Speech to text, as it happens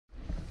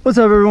What's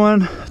up,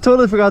 everyone?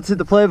 Totally forgot to hit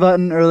the play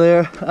button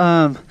earlier.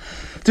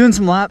 Doing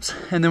some laps,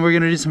 and then we're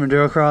gonna do some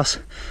enduro-cross.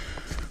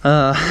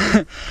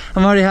 I'm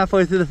already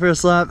halfway through the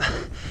first lap,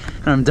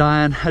 and I'm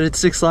dying. I did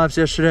 6 laps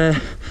yesterday,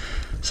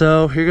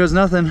 so here goes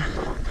nothing.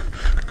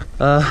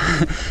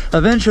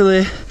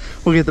 Eventually,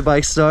 we'll get the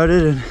bike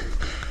started, and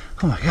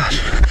oh my gosh.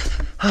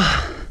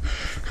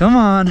 Come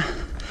on.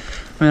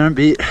 Man, I'm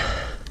beat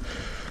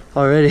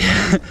already.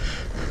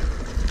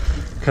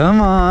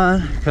 Come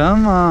on,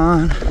 come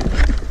on.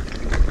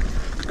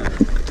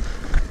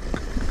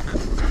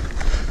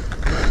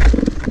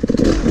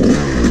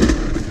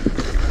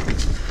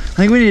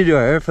 I think we need to do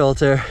our air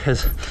filter,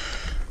 because,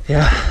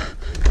 yeah.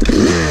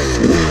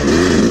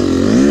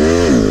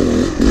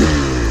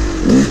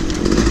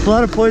 A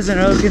lot of poison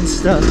oak and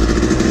stuff.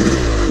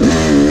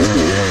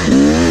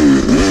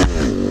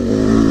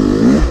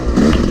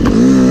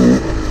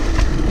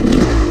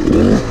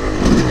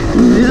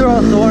 These are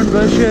all thorn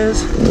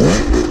bushes,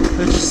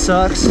 which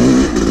sucks.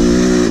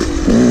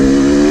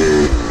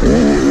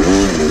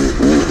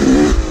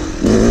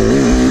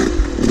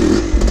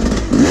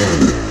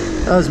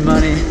 That was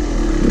money.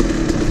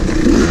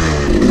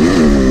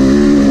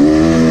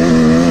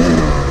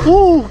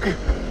 Ooh,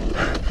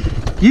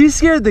 you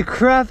scared the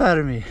crap out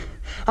of me.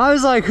 I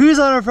was like, who's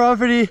on our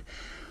property?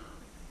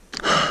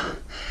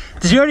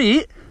 Did you already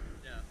eat?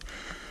 Yeah.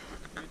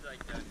 Food's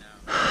like done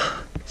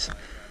now.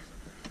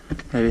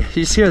 Maybe.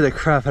 You scared the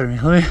crap out of me.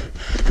 Let me.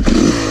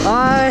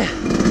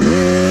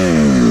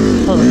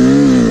 Hold on.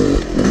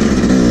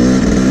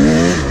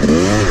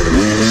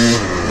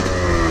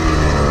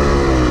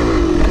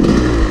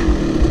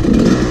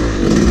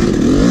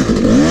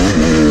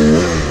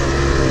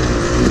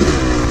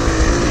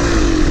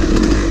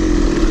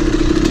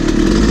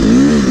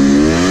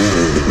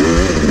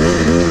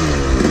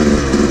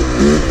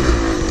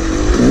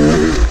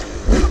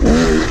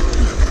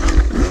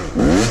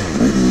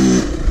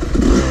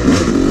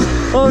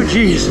 Oh,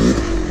 jeez.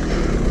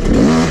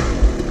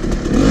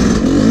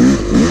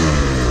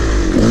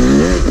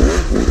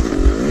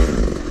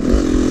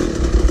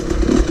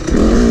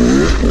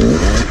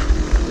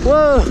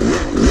 Whoa.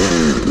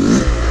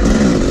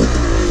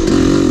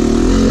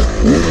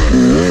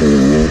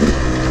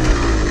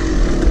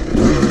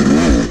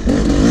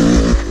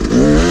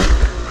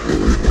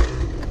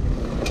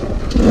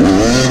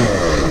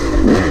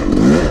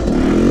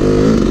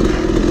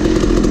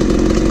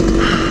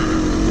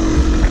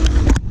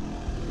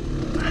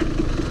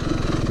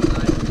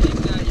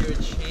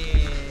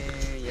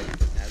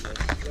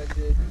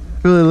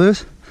 Really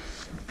loose?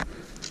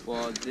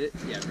 Well,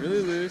 yeah,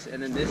 really loose,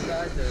 and then this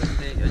side, the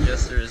thing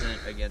adjuster isn't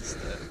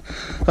against the...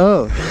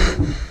 Oh. So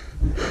probably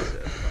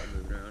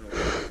moving around a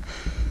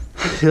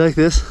little. You like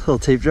this little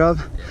tape job?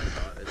 Yeah,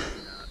 it's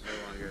no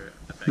longer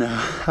effective.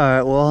 No.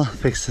 Alright, well, I'll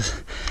fix this.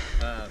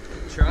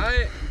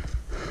 Try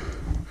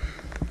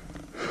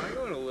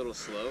going a little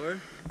slower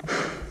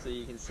so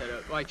you can set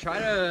up, like try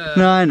to...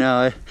 No, I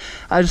know.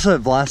 I just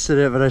like blasted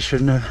it, but I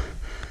shouldn't have.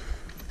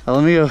 Oh,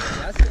 let me go.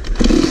 That's it.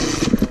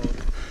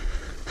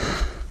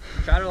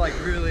 Try to like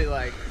really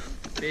like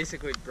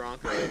basically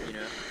Bronco it, you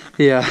know?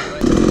 Yeah.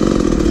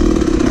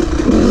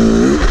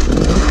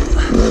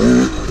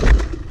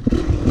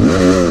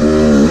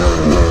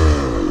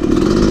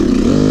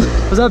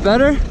 Was that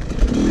better?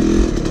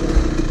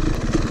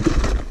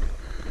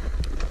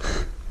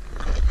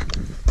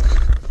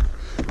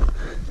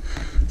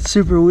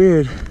 Super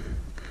weird.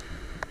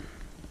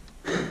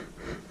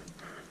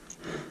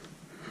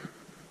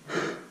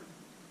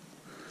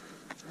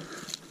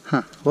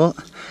 Huh, well,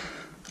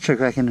 check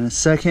back in a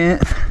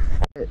second.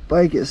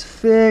 Bike is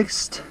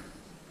fixed.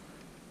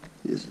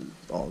 This is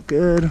all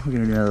good. We're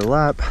gonna do another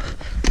lap.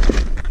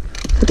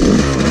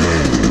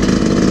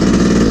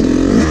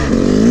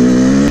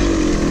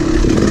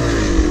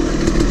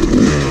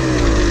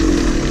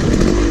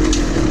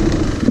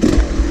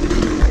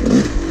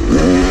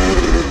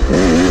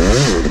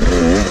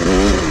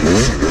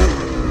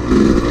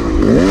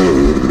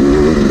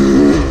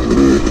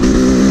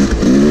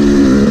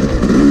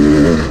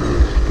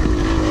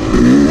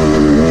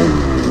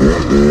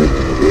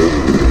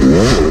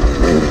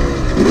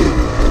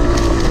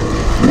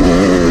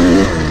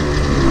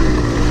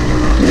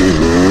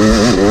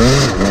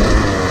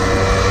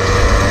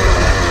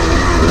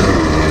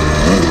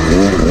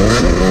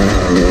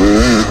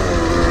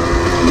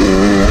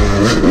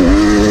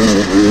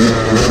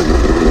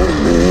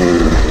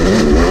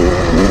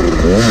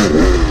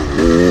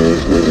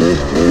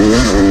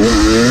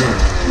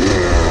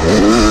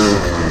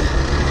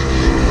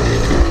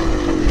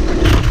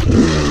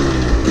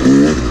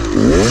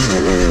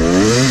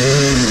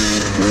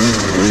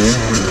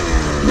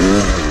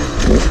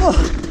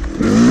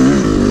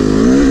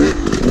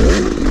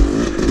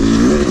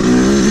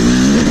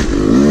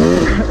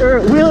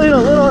 Wheeling a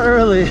little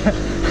early,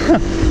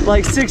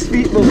 like 6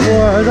 feet before.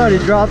 I was already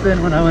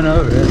dropping when I went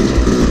over it.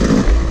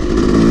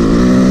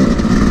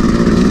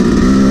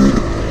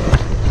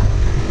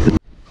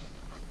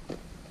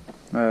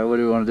 Alright, what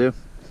do we want to do?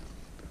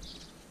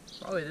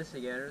 Probably this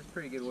again. It's a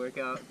pretty good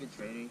workout, good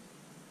training.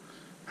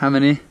 How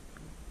many?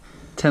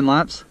 10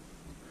 laps?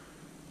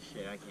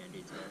 Shit, I can't do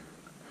 10.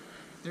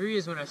 3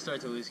 is when I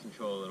start to lose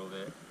control a little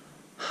bit.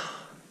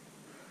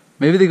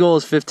 Maybe the goal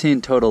is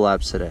 15 total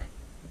laps today.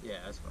 Yeah,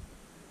 that's fine.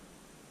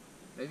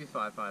 Maybe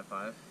 5, 5,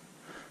 5.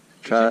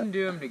 Try We it. shouldn't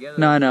do them together.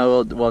 No, I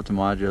know. We'll have to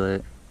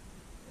modulate.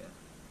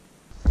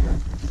 Yeah.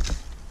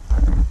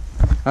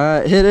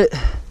 Alright, hit it. Are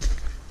you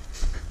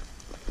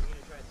gonna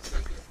try to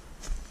take it?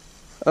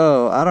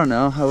 Oh, I don't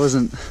know. I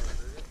wasn't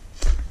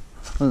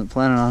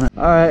planning on it.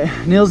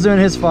 Alright, Neil's doing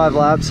his 5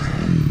 laps.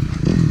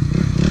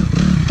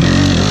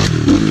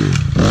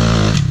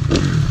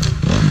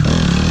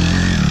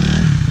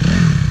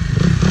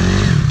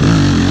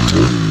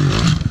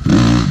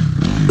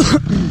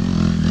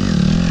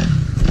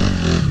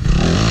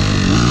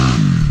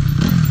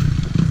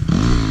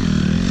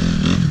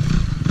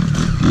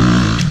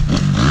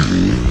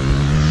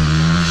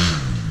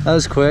 That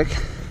was quick.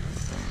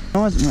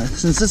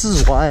 Since this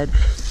is a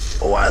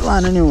wide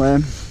line anyway,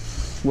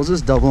 we'll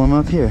just double them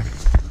up here.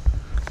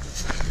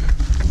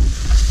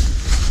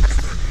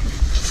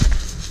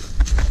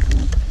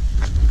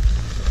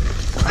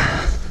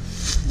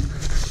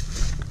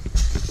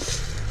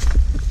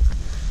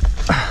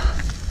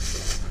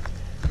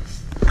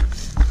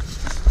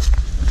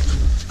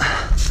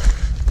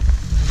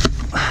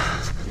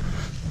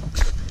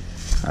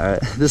 All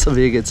right, this will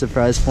be a good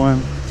surprise for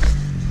him.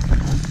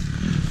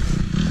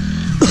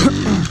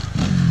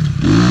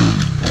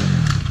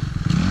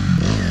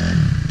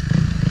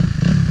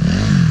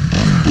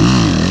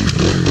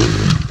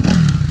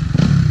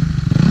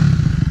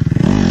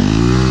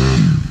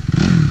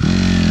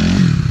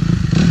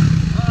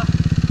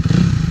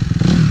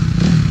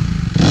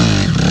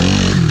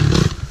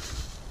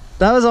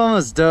 That was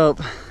almost dope.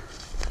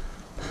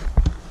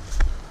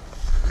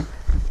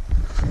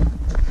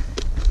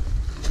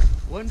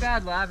 One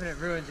bad lap and it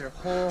ruins your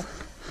whole...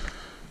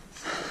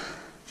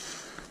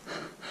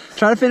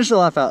 Try to finish the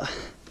lap out.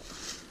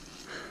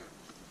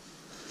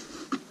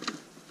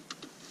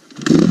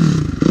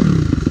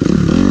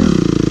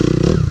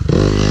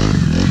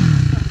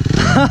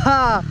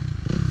 Haha!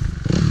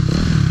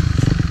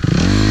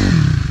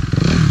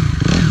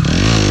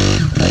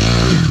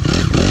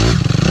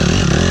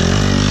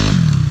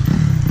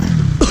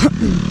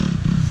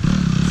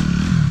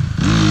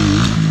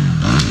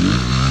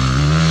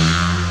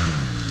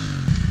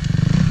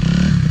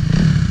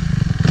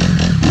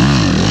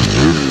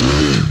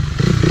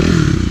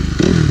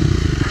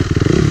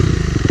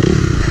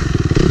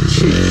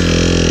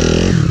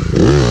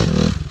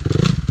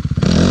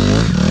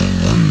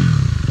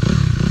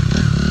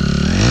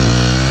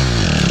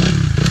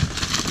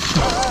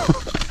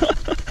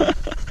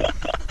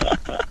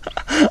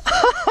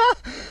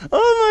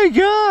 Oh my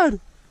god!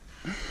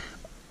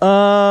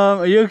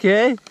 Are you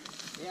okay?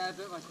 Yeah, I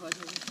bit my clutch.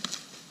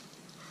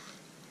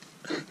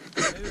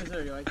 Maybe it was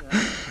already like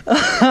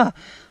that.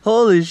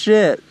 Holy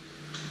shit.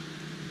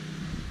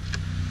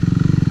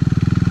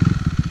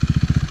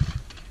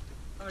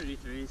 I'm gonna do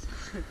 3s.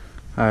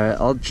 Alright,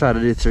 I'll try to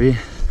do 3.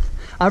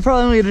 I'm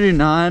probably only gonna do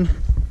 9.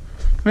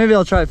 Maybe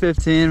I'll try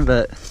 15,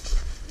 but...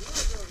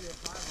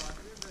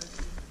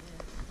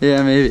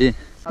 yeah, maybe.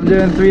 I'm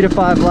doing 3 to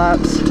 5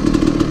 laps.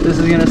 This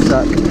is gonna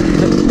suck.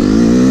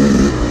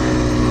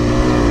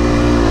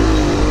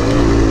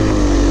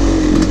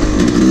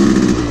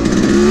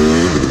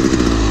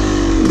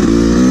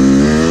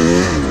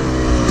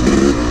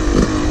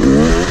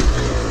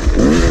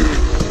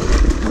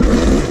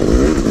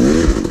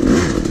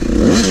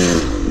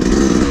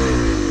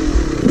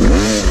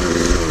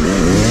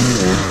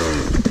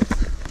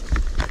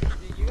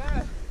 You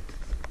gotta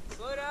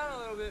slow down a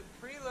little bit,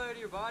 preload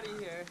your body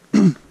here. So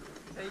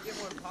you get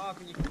more pop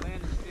and you can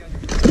land and just be on your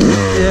feet.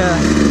 Yeah.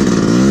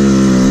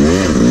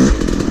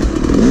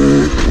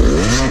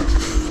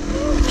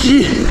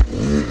 Gee.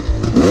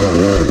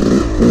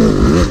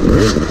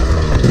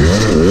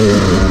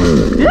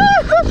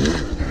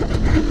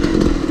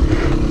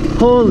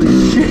 Holy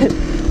shit.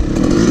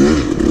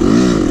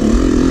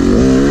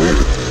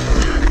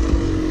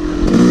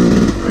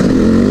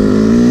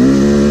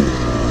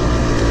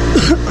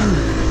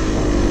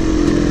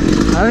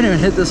 I haven't even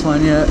hit this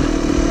one yet.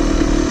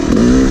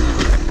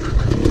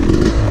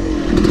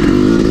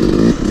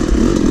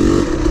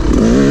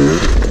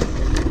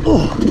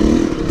 Oh,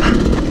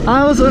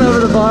 I almost went over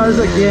the bars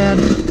again.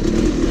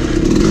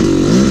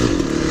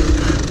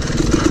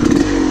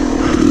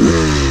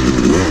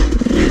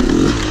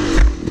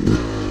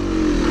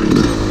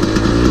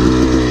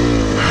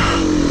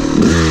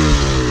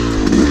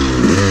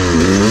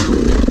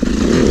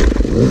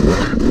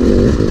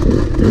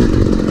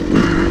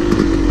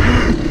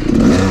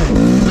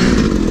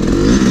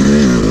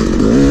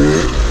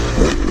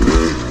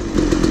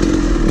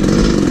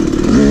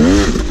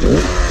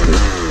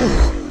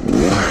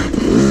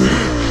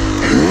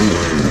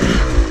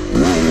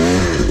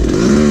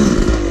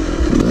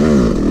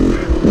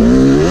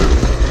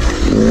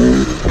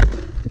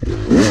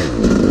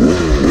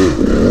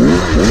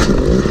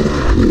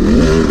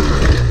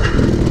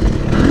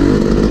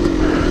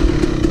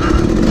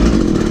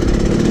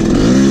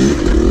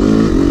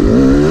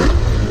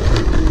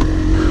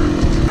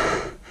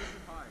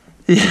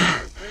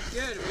 Yeah. But it's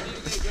good. We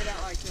need to get good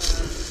at like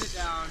sit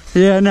down.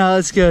 Yeah, no,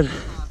 that's good.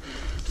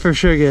 For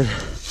sure good.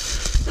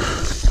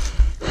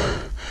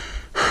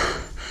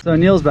 So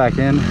Neil's back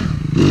in.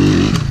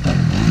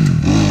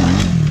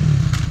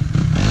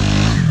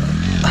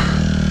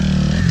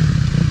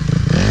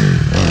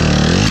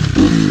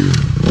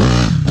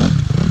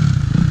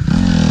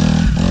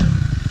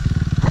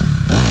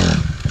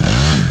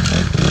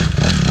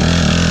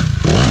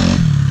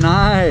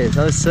 Nice,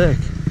 that was sick.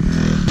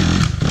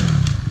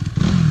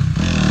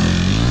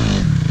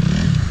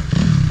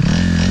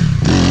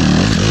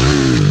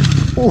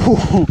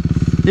 Ooh,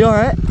 you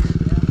alright? Yeah.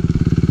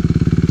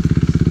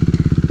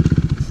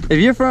 If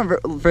your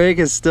front brake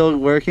is still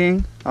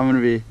working, I'm gonna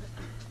be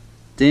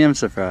damn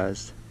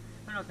surprised.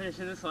 I'm not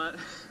finishing this lap.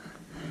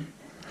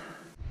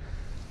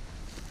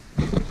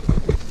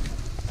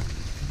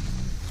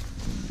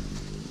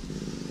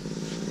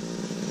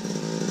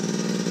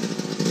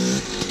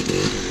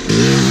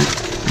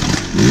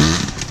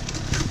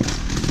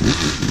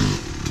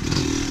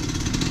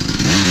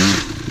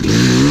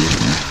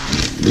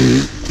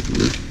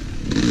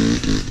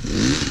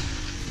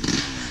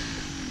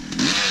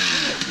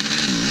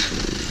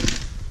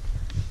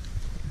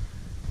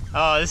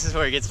 Oh, this is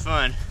where it gets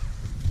fun.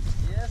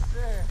 Yes,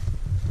 sir.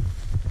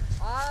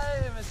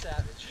 I am a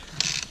savage.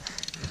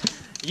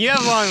 You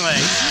have long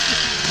legs.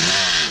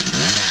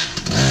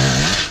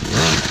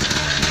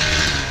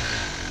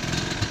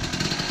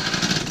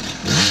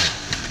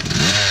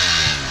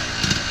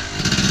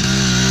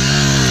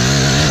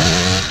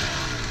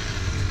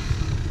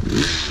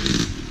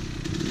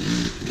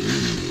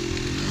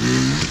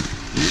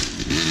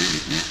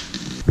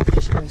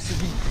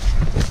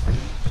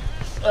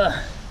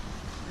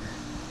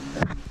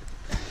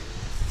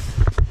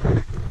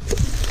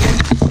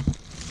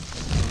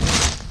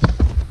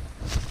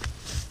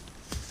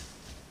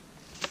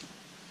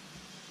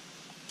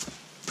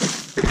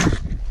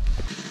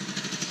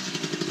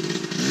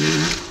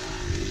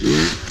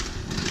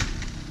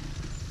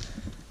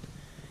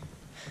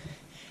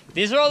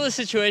 These are all the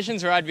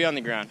situations where I'd be on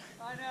the ground.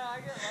 I know, I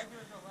get lucky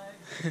with the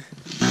legs.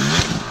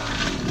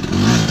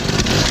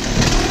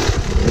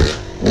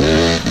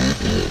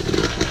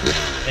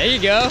 There you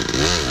go.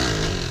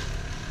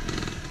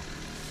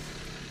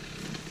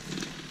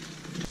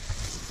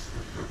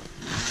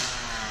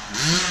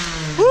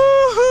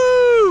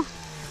 Woohoo!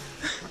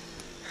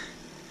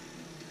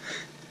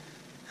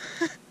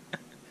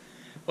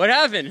 What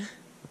happened?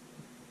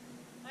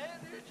 I hit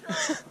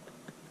neutral.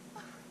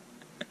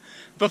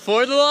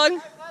 Before the log?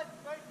 My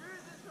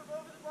bruises from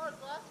over the bars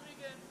last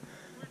weekend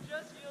were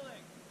just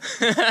healing.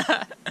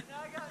 Now I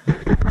got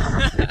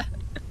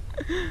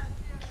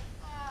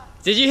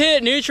Did you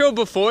hit neutral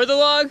before the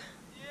log?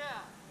 yeah.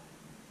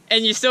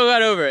 And you still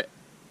got over it?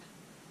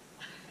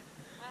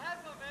 I had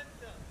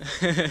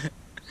momentum.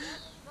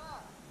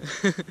 Oh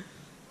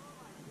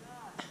my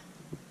god.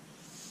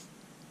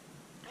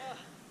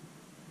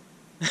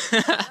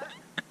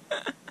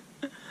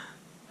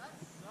 That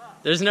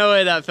sucked. There's no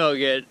way that felt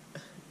good.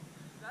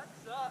 That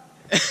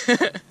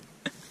sucked.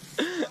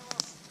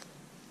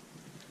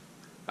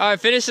 Alright,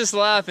 finish this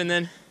lap and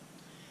then...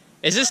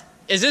 Is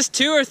this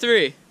 2 or 3? This is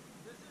gonna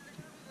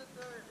be the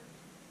third.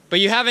 But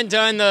you haven't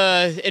done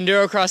the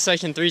enduro-cross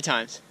section 3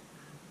 times.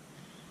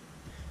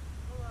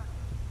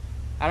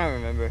 I don't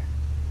remember.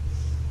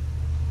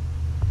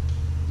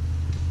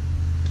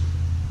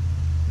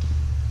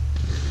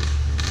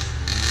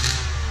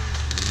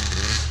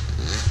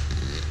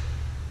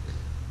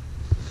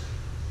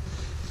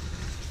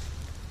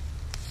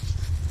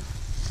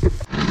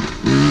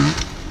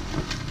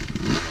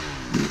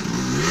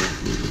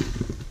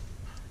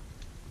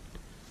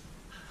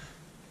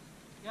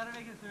 You gotta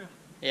make it through.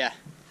 Yeah,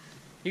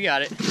 you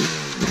got it.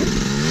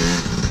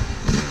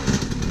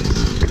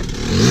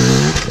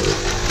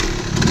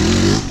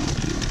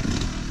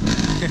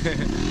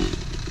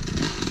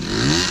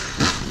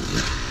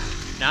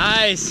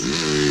 Nice.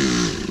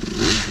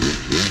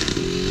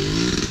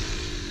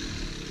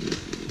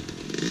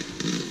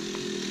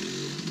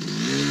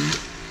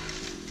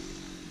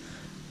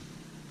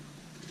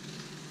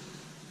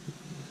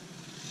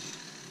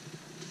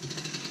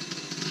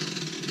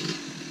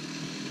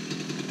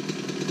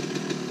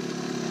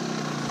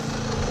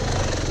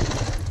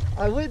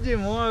 I would do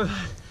more, but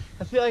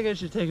I feel like I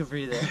should take a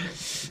breather.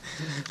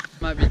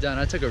 Might be done.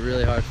 I took a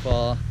really hard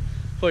fall.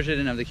 Fortunately, I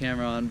didn't have the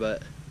camera on,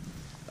 but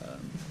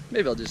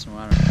maybe I'll do some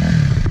more. I don't know.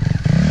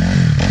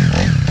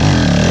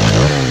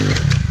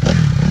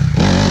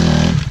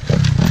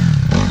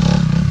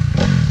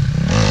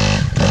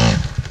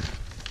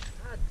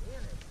 God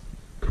damn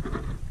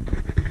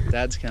it.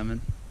 Dad's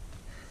coming.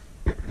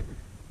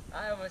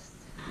 I almost...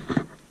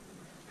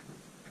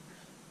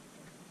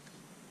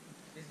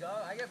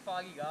 I get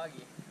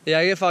foggy-goggy. Yeah,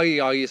 I get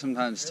foggy-goggy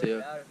sometimes Really too.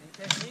 bad.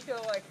 You can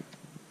like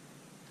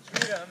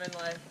shoot them and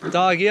like...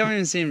 Dog, you haven't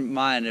even seen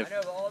mine. I know,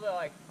 but all the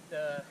like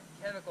the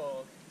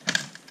chemicals.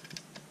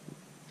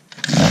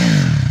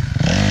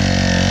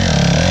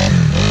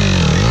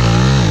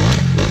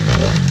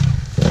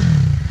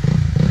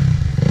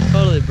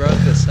 Totally broke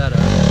the setup.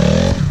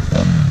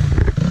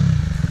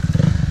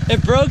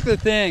 It broke the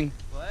thing.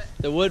 What?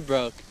 The wood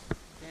broke.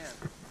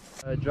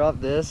 Damn. I dropped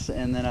this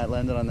and then I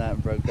landed on that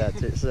and broke that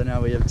too. So now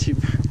we have two.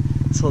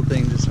 This whole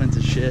thing just went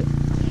to shit.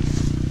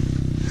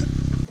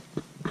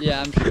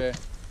 Yeah, I'm sure.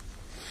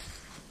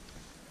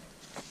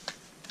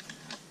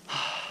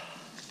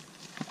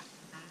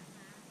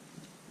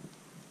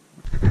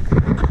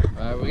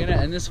 Alright, we're gonna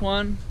end this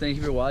one. Thank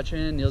you for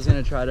watching. Neil's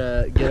gonna try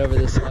to get over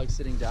this log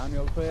sitting down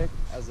real quick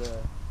as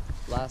a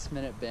last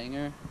minute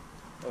banger,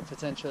 or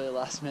potentially a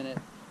last minute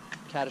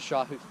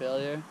catastrophic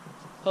failure.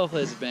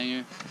 Hopefully it's a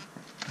banger.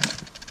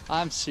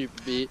 I'm super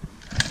beat.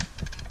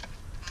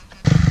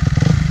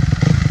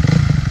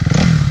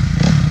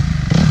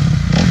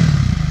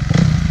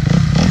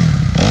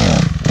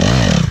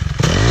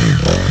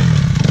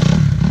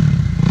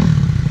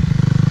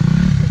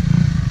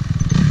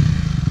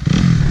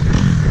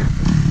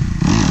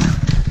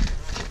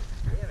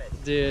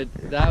 Dude,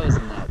 that was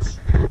nuts.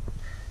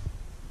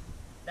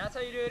 That's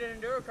how you do it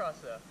in enduro-cross,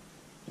 though.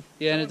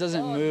 Yeah, and it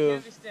doesn't You move.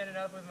 can't be standing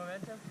up with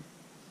momentum.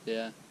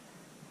 Yeah.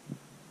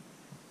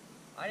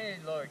 I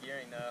needed lower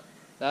gearing, though.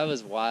 That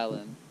was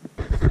wildin'.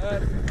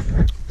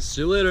 Alright.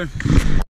 See you later.